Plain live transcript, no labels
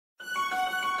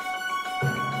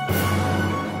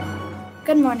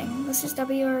Good morning. This is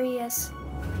WRES.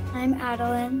 I'm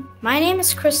Adeline. My name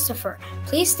is Christopher.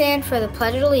 Please stand for the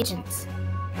Pledge of Allegiance.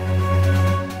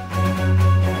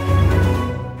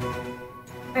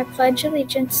 I pledge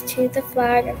allegiance to the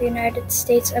flag of the United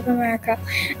States of America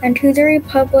and to the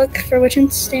republic for which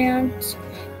it stands,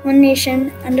 one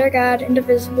nation, under God,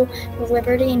 indivisible, with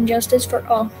liberty and justice for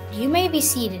all. You may be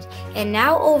seated. And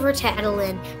now over to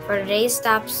Adeline for today's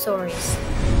top stories.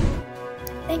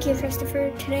 Thank you,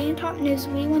 Christopher. Today in Top News,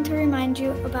 we want to remind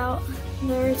you about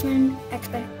learning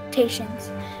expectations,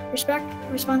 respect,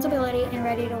 responsibility, and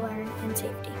ready to learn and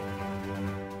safety.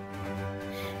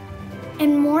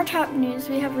 In more top news,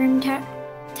 we have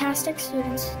room-tastic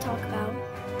students to talk about.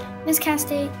 Ms.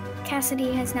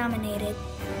 Cassidy has nominated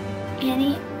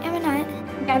Annie Eminette,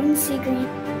 Gavin Seagreen,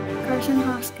 Carson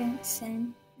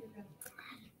Hoskinson,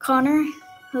 Connor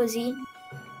Hosey,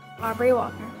 Aubrey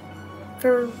Walker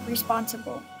for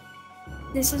responsible.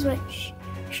 This is what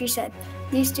she said.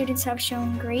 These students have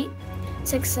shown great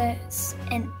success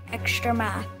in extra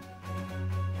math.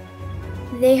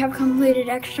 They have completed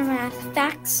extra math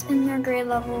facts in their grade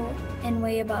level and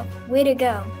way above. Way to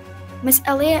go. Miss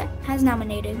Elliott has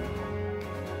nominated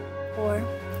for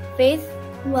Faith,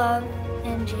 Love,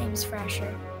 and James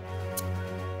Frasher.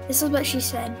 This is what she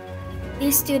said.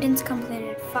 These students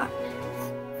completed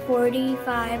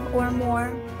 45 or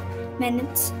more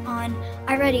minutes on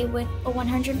iReady with a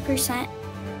 100%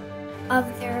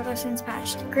 of their lessons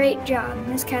passed. Great job.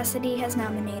 Miss Cassidy has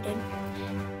nominated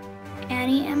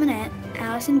Annie Eminette,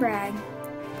 Allison Bragg,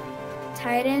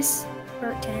 Titus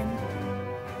Burton,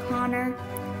 Connor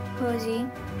Hosey,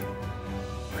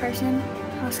 Carson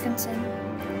Hoskinson,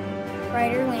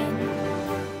 Ryder Lane,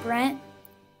 Brent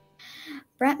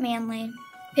Manley,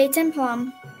 Peyton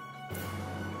Plum,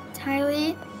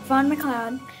 Tylee Vaughn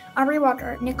McLeod, Aubrey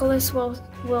Walker, Nicholas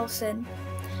Wilson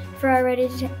for iReady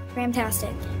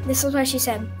Ramtastic. This is what she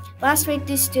said. Last week,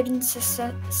 these students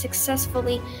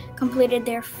successfully completed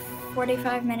their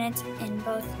 45 minutes in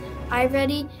both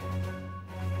iReady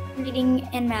reading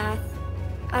and math,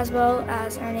 as well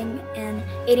as earning an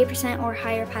 80% or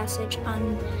higher passage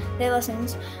on their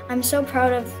lessons. I'm so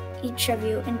proud of each of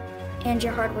you and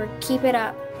your hard work. Keep it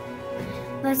up.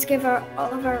 Let's give all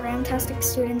of our Ramtastic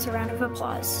students a round of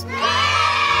applause.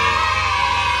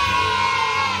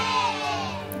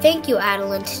 Thank you,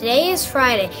 Adeline. Today is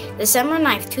Friday, December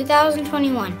 9th,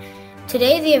 2021.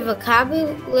 Today, the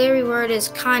vocabulary word is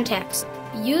context.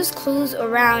 Use clues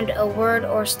around a word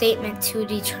or statement to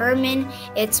determine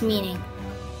its meaning.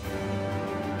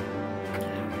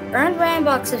 Earn brand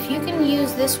bucks if you can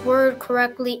use this word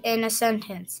correctly in a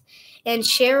sentence and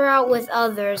share out with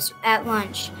others at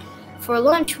lunch. For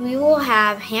lunch, we will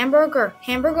have hamburger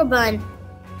bun,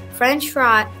 French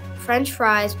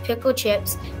fries, pickle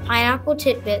chips, pineapple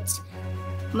tidbits,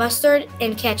 mustard,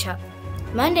 and ketchup.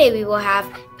 Monday, we will have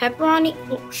pepperoni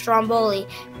stromboli,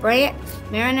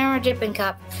 marinara dipping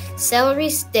cup, celery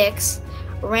sticks,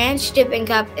 ranch dipping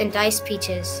cup, and diced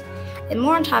peaches. And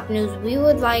more on top news, we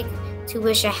would like to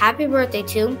wish a happy birthday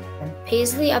to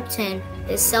Paisley Upton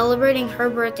is celebrating her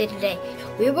birthday today.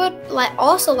 We would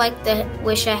also like to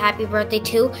wish a happy birthday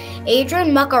to Adrian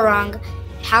Muckarong,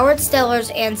 Howard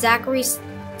Stellers, and Zachary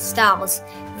Stiles.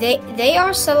 They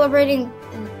are celebrating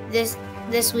this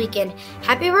weekend.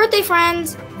 Happy birthday,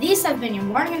 friends! These have been your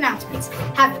morning announcements.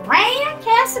 Have a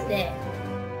fantastic day.